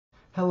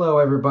Hello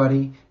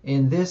everybody.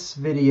 In this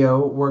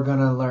video we're going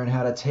to learn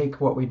how to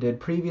take what we did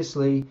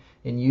previously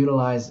and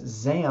utilize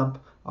XAMPP,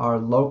 our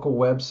local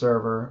web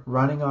server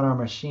running on our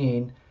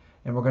machine,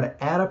 and we're going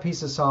to add a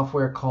piece of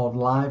software called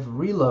Live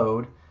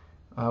Reload,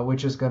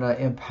 which is going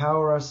to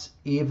empower us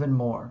even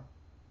more.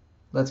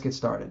 Let's get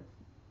started.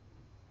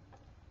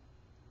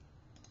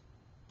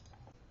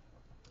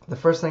 The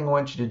first thing I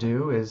want you to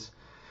do is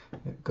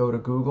go to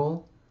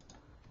Google,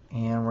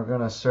 and we're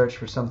going to search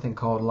for something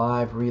called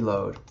Live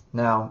Reload.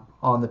 Now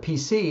on the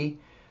PC,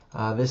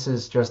 this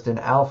is just an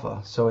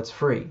alpha, so it's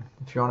free.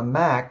 If you're on a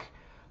Mac,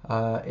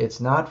 it's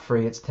not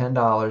free, it's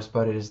 $10,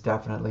 but it is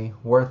definitely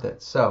worth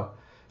it. So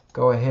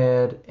go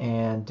ahead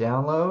and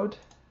download,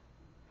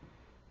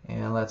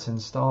 and let's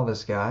install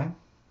this guy.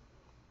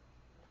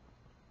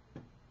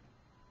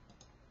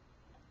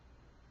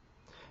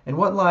 And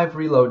what Live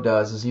Reload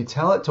does is you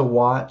tell it to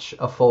watch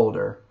a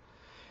folder,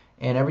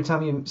 and every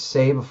time you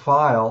save a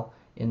file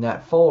in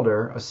that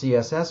folder, a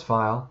CSS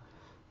file,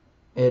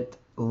 it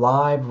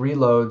live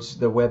reloads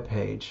the web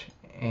page,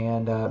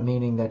 and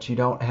meaning that you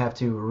don't have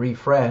to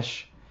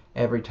refresh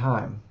every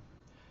time.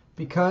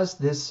 Because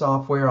this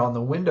software on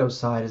the Windows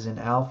side is in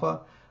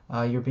alpha,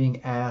 you're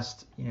being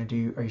asked, are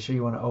you sure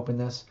you want to open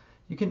this?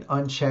 You can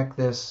uncheck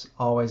this,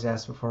 always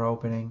ask before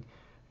opening,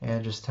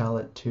 and just tell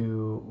it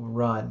to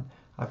run.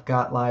 I've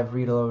got Live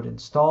Reload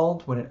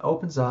installed. When it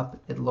opens up,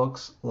 it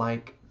looks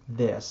like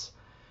this.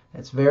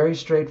 It's very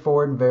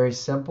straightforward and very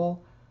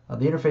simple.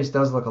 The interface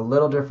does look a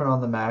little different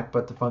on the Mac,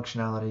 but the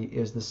functionality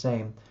is the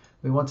same.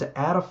 We want to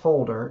add a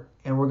folder,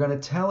 and we're going to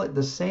tell it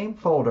the same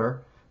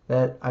folder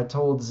that I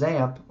told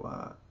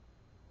XAMPP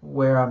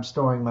where I'm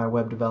storing my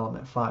web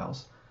development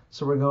files.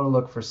 So we're going to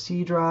look for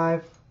C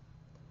drive,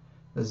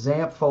 the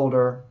XAMPP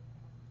folder,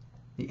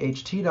 the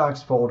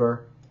htdocs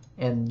folder,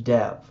 and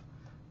dev.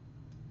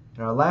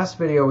 In our last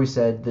video we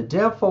said the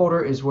dev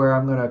folder is where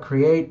I'm going to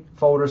create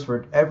folders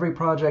for every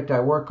project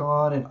I work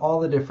on, and all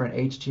the different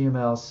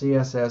HTML,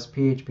 CSS,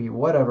 PHP,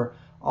 whatever,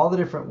 all the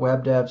different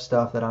web dev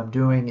stuff that I'm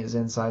doing is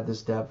inside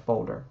this dev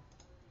folder.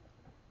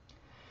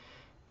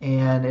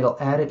 And it'll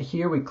add it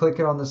here. We click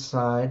it on the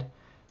side.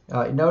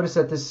 Notice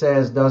that this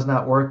says does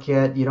not work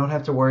yet. You don't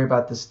have to worry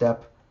about the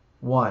step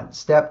 1.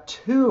 Step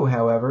 2,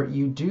 however,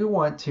 you do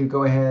want to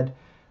go ahead.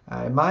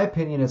 In my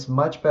opinion, it's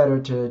much better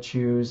to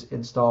choose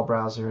install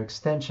browser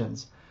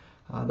extensions.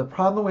 The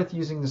problem with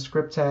using the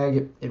script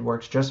tag, it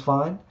works just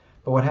fine,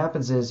 but what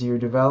happens is you're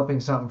developing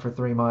something for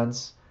 3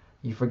 months,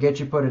 you forget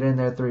you put it in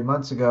there 3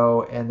 months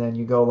ago, and then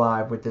you go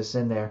live with this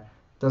in there.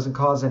 It doesn't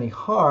cause any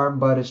harm,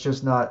 but it's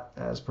just not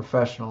as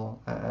professional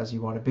as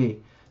you want to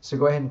be. So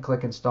go ahead and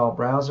click install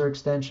browser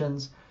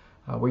extensions.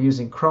 We're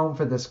using Chrome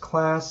for this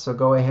class, so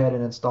go ahead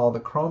and install the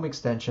Chrome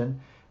extension.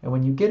 And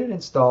when you get it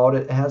installed,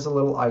 it has a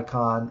little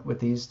icon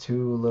with these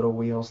 2 little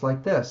wheels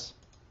like this.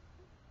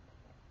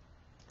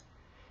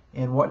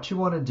 And what you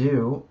want to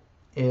do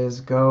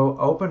is go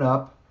open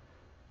up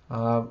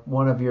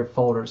one of your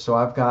folders. So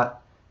I've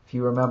got, if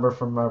you remember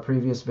from our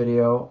previous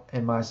video,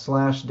 in my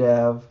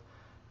 /dev,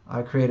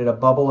 I created a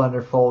bubble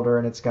under folder,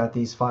 and it's got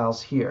these files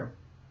here.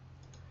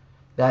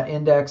 That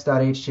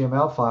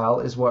index.html file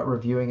is what we're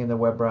viewing in the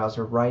web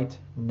browser right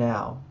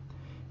now.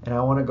 And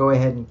I want to go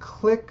ahead and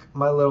click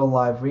my little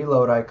Live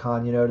Reload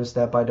icon. You notice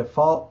that by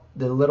default,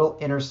 the little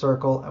inner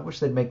circle, I wish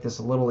they'd make this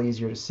a little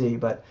easier to see,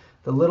 but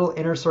the little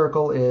inner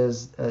circle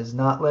is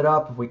not lit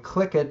up. If we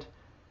click it,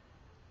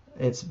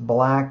 it's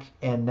black,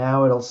 and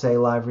now it'll say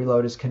Live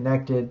Reload is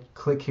connected.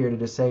 Click here to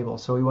disable.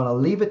 So we want to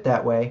leave it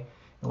that way.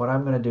 And what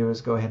I'm going to do is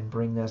go ahead and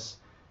bring this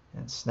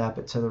and snap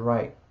it to the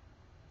right.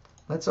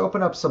 Let's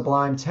open up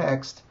Sublime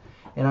Text,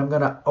 and I'm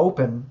going to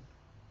open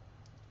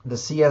the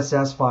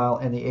CSS file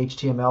and the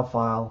HTML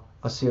file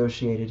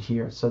associated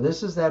here. So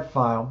this is that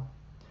file,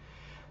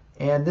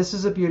 and this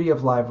is the beauty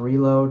of Live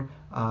Reload.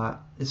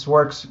 This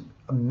works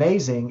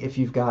amazing if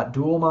you've got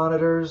dual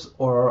monitors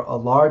or a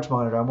large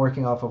monitor. I'm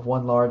working off of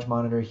one large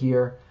monitor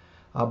here,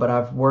 but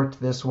I've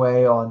worked this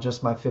way on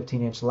just my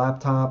 15-inch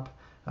laptop.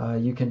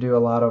 You can do a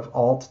lot of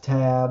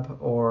Alt-Tab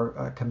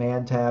or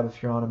Command-Tab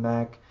if you're on a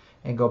Mac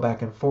and go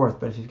back and forth.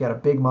 But if you've got a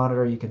big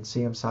monitor, you can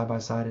see them side by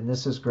side, and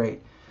this is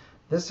great.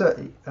 This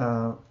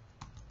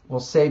will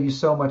save you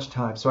so much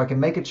time. So I can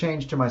make a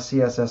change to my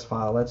CSS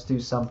file. Let's do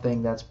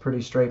something that's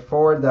pretty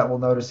straightforward that we'll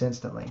notice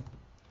instantly.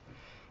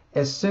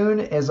 As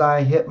soon as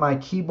I hit my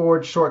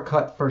keyboard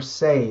shortcut for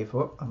save,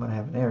 whoop, I'm going to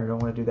have an error, don't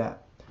want to do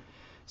that.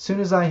 As soon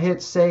as I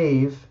hit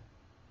save,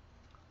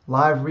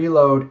 Live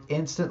Reload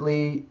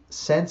instantly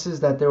senses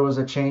that there was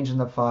a change in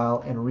the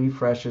file and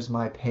refreshes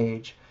my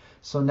page.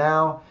 So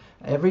now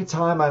every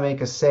time I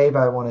make a save,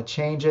 I want to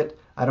change it.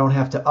 I don't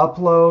have to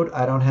upload.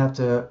 I don't have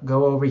to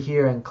go over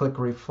here and click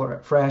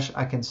refresh.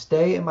 I can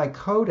stay in my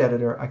code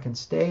editor. I can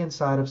stay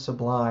inside of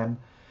Sublime,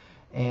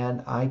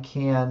 and I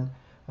can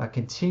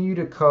continue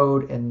to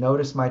code and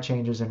notice my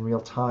changes in real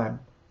time.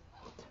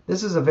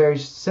 This is a very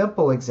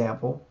simple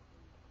example.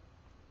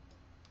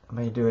 I'm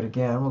going to do it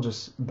again. We'll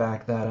just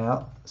back that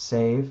out,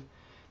 save,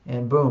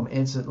 and boom,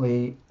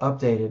 instantly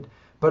updated.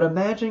 But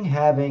imagine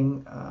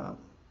having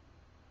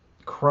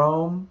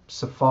Chrome,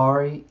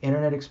 Safari,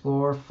 Internet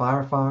Explorer,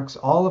 Firefox,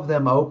 all of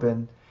them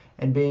open,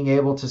 and being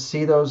able to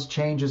see those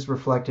changes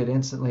reflected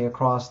instantly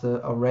across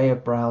the array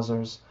of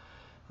browsers.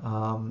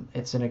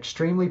 It's an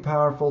extremely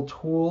powerful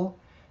tool,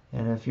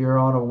 and if you're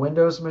on a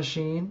Windows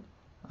machine,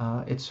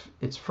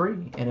 it's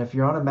free. And if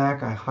you're on a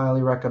Mac, I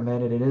highly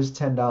recommend it. It is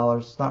 $10.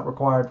 It's not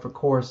required for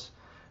course,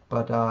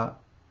 but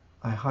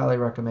I highly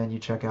recommend you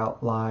check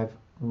out Live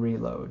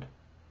Reload.